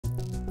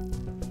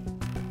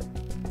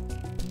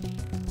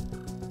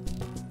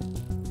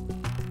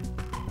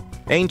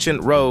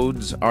Ancient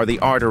roads are the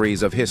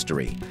arteries of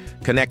history,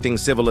 connecting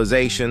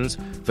civilizations,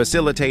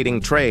 facilitating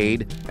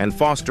trade, and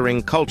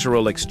fostering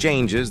cultural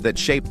exchanges that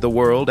shape the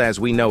world as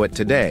we know it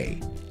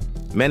today.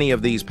 Many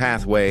of these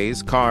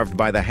pathways, carved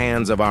by the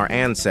hands of our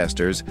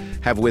ancestors,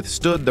 have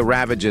withstood the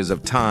ravages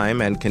of time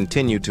and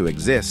continue to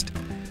exist,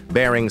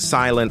 bearing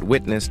silent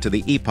witness to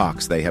the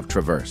epochs they have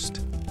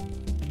traversed.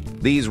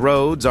 These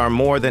roads are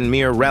more than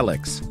mere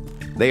relics.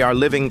 They are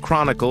living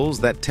chronicles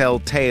that tell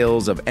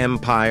tales of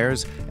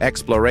empires,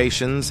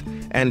 explorations,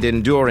 and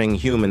enduring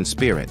human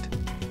spirit.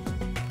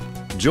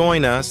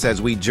 Join us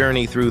as we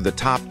journey through the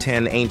top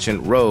 10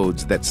 ancient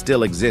roads that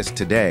still exist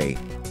today,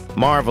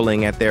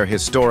 marveling at their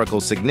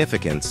historical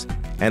significance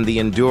and the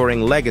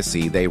enduring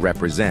legacy they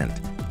represent.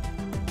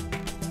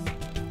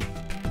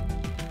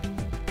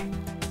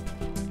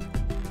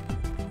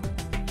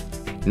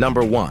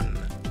 Number 1.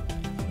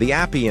 The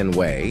Appian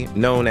Way,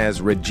 known as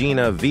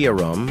Regina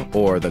Viarum,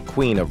 or the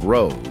Queen of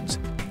Roads,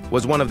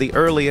 was one of the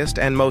earliest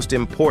and most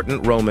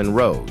important Roman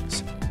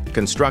roads.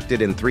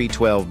 Constructed in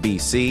 312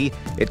 BC,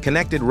 it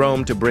connected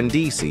Rome to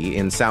Brindisi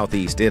in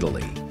southeast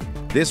Italy.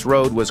 This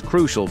road was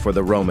crucial for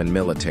the Roman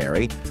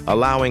military,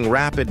 allowing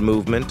rapid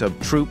movement of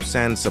troops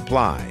and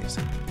supplies.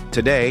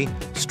 Today,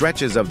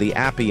 stretches of the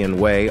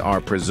Appian Way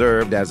are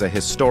preserved as a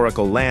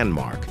historical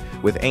landmark,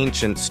 with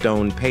ancient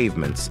stone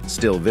pavements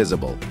still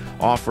visible,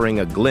 offering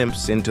a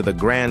glimpse into the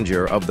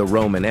grandeur of the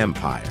Roman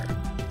Empire.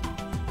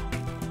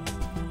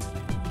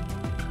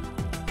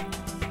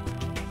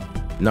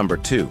 Number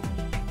 2.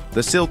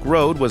 The Silk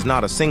Road was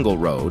not a single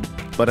road,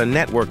 but a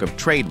network of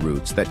trade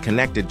routes that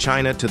connected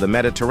China to the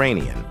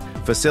Mediterranean,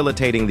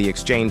 facilitating the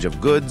exchange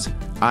of goods,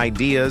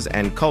 ideas,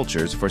 and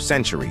cultures for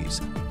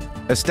centuries.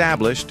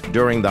 Established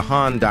during the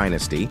Han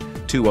Dynasty,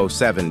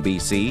 207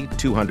 BC,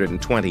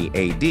 220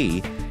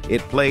 AD, it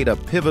played a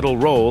pivotal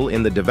role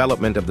in the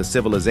development of the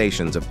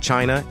civilizations of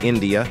China,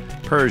 India,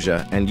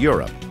 Persia, and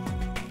Europe.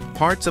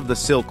 Parts of the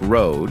Silk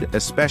Road,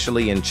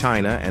 especially in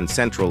China and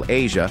Central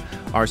Asia,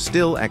 are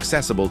still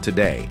accessible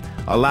today,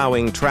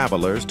 allowing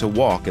travelers to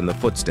walk in the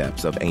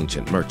footsteps of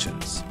ancient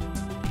merchants.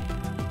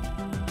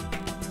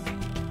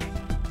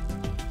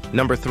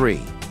 Number 3.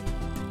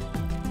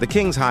 The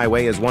King's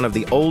Highway is one of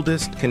the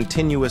oldest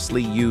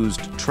continuously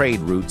used trade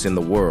routes in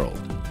the world.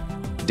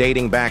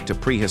 Dating back to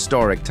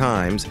prehistoric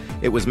times,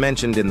 it was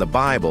mentioned in the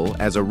Bible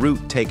as a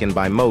route taken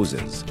by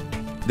Moses.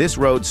 This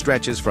road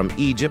stretches from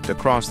Egypt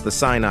across the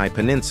Sinai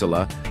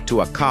Peninsula to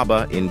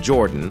Aqaba in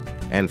Jordan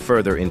and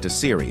further into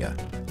Syria.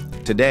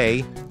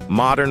 Today,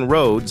 modern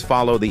roads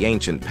follow the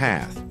ancient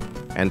path,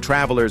 and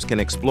travelers can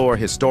explore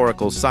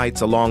historical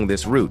sites along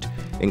this route,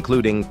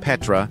 including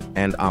Petra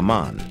and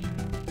Amman.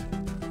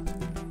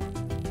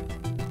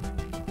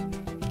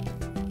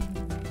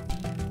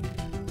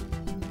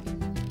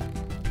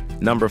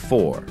 Number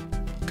 4.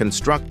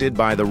 Constructed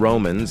by the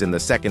Romans in the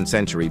 2nd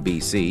century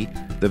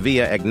BC, the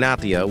Via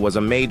Egnatia was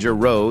a major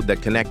road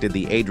that connected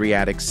the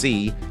Adriatic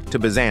Sea to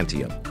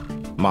Byzantium,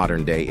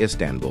 modern-day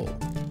Istanbul.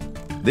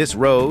 This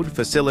road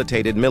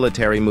facilitated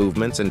military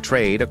movements and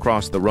trade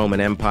across the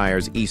Roman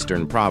Empire's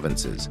eastern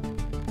provinces.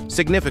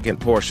 Significant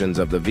portions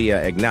of the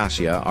Via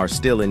Egnatia are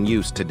still in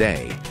use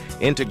today,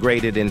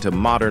 integrated into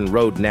modern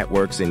road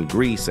networks in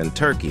Greece and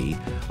Turkey,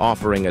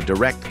 offering a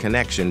direct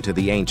connection to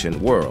the ancient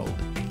world.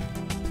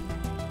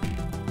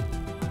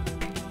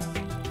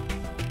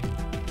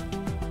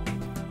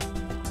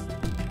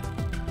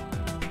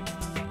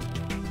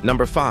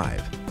 Number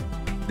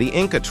 5. The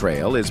Inca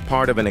Trail is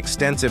part of an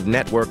extensive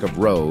network of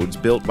roads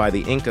built by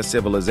the Inca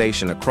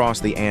civilization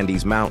across the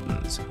Andes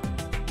Mountains.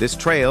 This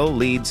trail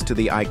leads to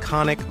the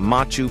iconic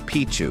Machu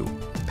Picchu,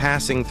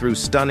 passing through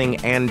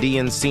stunning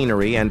Andean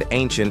scenery and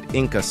ancient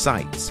Inca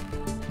sites.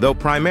 Though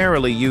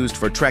primarily used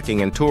for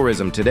trekking and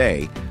tourism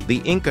today,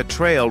 the Inca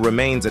Trail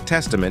remains a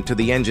testament to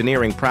the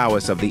engineering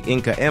prowess of the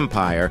Inca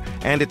Empire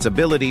and its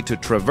ability to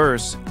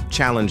traverse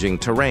challenging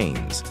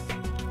terrains.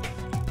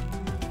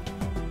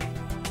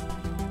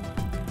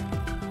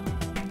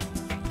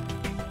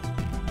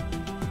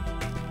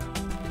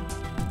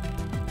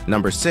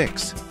 Number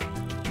 6.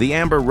 The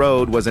Amber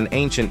Road was an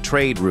ancient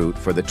trade route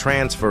for the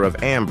transfer of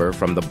amber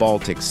from the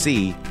Baltic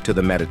Sea to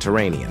the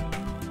Mediterranean.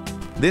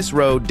 This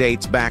road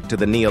dates back to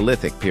the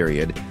Neolithic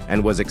period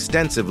and was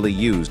extensively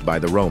used by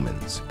the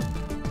Romans.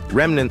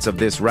 Remnants of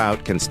this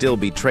route can still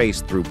be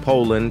traced through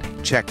Poland,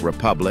 Czech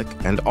Republic,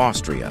 and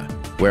Austria,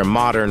 where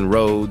modern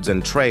roads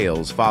and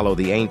trails follow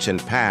the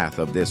ancient path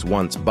of this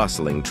once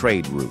bustling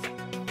trade route.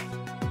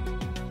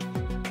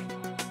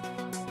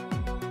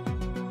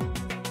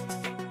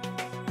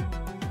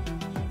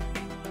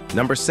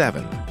 Number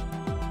 7.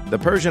 The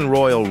Persian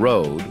Royal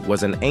Road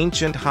was an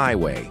ancient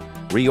highway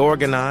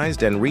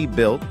reorganized and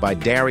rebuilt by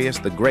Darius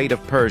the Great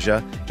of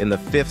Persia in the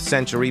 5th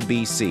century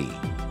BC.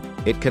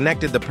 It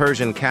connected the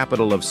Persian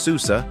capital of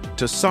Susa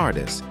to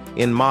Sardis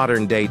in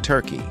modern-day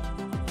Turkey.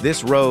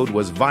 This road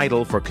was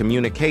vital for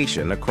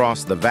communication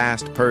across the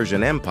vast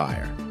Persian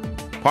Empire.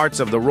 Parts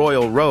of the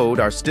Royal Road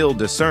are still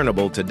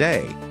discernible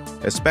today,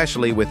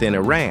 especially within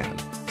Iran,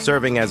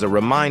 serving as a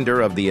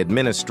reminder of the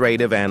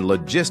administrative and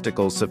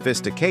logistical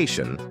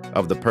sophistication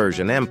of the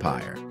Persian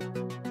Empire.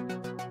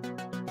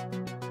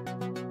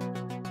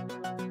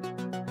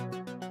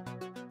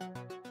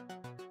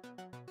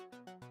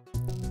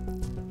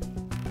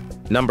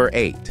 Number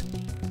 8.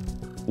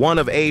 One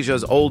of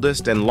Asia's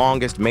oldest and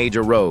longest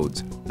major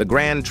roads, the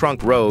Grand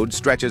Trunk Road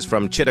stretches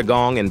from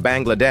Chittagong in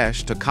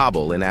Bangladesh to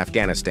Kabul in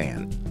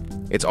Afghanistan.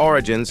 Its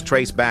origins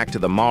trace back to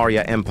the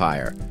Maurya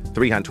Empire,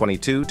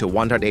 322 to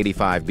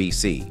 185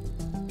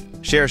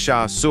 BC. Sher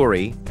Shah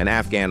Suri, an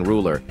Afghan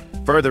ruler,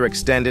 further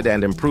extended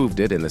and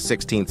improved it in the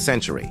 16th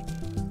century.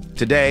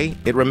 Today,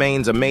 it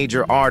remains a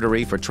major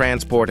artery for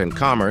transport and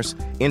commerce,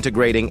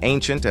 integrating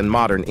ancient and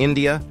modern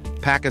India,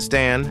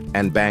 Pakistan,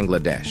 and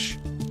Bangladesh.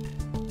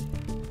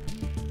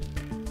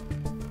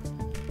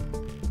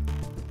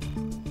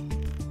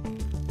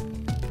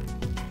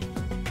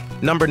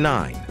 Number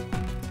 9.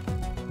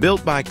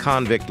 Built by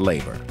convict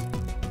labor.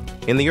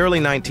 In the early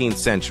 19th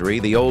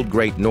century, the Old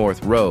Great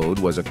North Road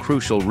was a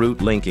crucial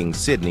route linking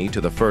Sydney to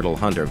the fertile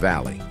Hunter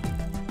Valley.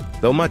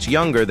 Though much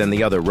younger than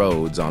the other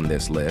roads on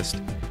this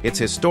list, its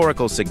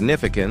historical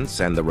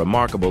significance and the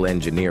remarkable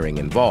engineering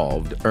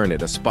involved earn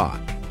it a spot.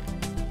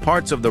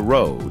 Parts of the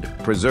road,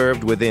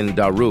 preserved within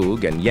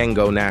Darug and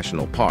Yengo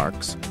National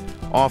Parks,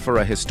 offer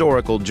a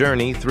historical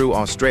journey through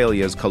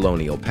Australia's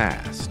colonial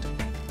past.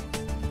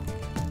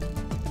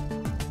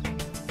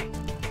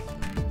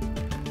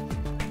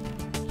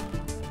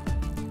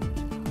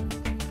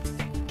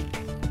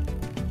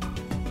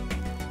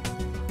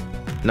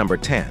 Number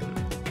 10.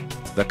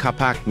 The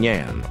Kapak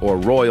Nyan, or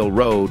Royal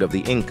Road of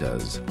the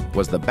Incas,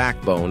 was the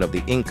backbone of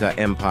the Inca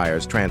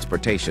Empire's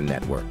transportation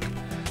network,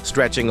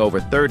 stretching over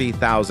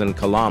 30,000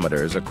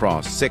 kilometers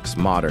across 6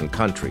 modern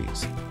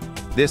countries.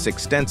 This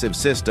extensive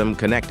system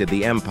connected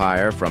the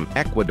empire from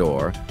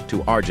Ecuador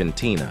to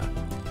Argentina.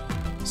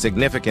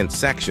 Significant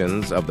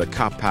sections of the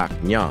Kapak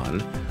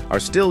Nyan are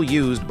still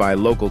used by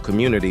local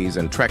communities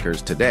and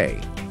trekkers today,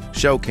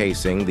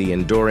 showcasing the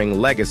enduring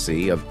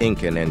legacy of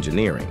Incan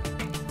engineering.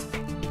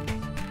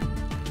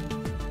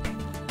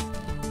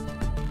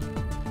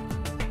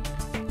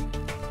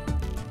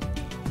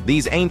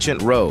 These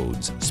ancient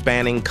roads,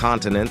 spanning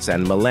continents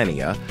and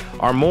millennia,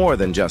 are more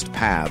than just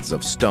paths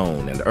of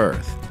stone and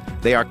earth.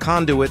 They are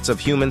conduits of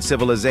human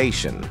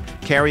civilization,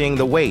 carrying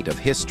the weight of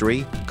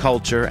history,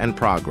 culture, and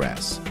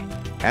progress.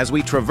 As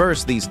we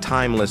traverse these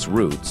timeless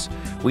routes,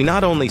 we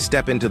not only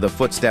step into the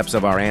footsteps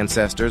of our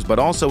ancestors, but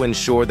also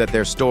ensure that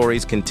their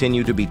stories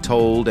continue to be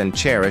told and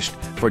cherished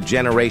for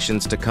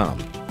generations to come.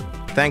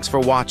 Thanks for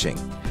watching.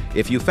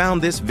 If you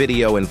found this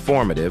video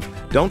informative,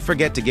 don't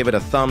forget to give it a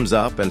thumbs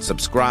up and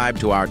subscribe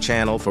to our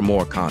channel for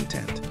more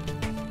content.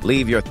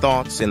 Leave your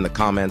thoughts in the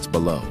comments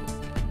below.